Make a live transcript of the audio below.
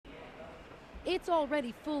It's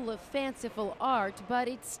already full of fanciful art, but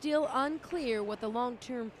it's still unclear what the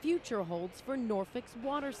long-term future holds for Norfolk's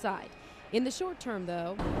Waterside. In the short term,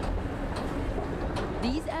 though,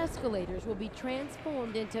 these escalators will be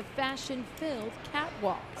transformed into fashion-filled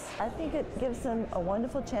catwalks. I think it gives them a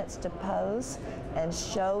wonderful chance to pose and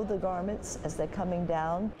show the garments as they're coming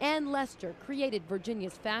down. Ann Lester created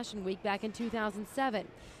Virginia's Fashion Week back in 2007.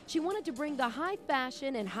 She wanted to bring the high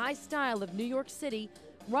fashion and high style of New York City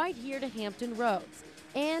right here to Hampton Roads,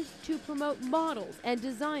 and to promote models and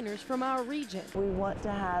designers from our region. We want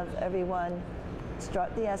to have everyone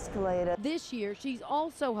strut the escalator. This year, she's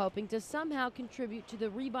also hoping to somehow contribute to the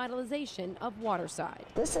revitalization of Waterside.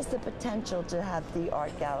 This has the potential to have the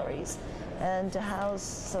art galleries and to house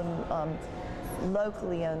some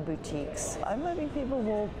locally owned boutiques. I'm hoping people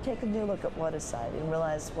will take a new look at Waterside and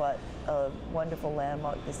realize what a wonderful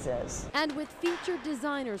landmark this is. And with featured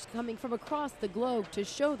designers coming from across the globe to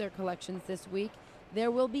show their collections this week, there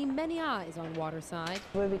will be many eyes on Waterside.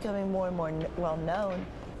 We're becoming more and more well known.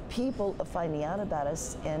 People are finding out about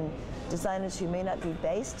us, and designers who may not be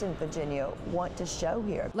based in Virginia want to show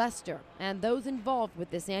here. Lester and those involved with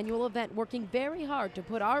this annual event working very hard to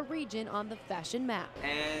put our region on the fashion map.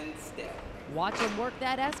 And step. Watch them work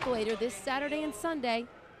that escalator this Saturday and Sunday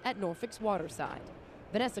at Norfolk's Waterside.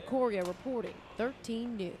 Vanessa Correa reporting,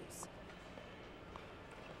 13 News.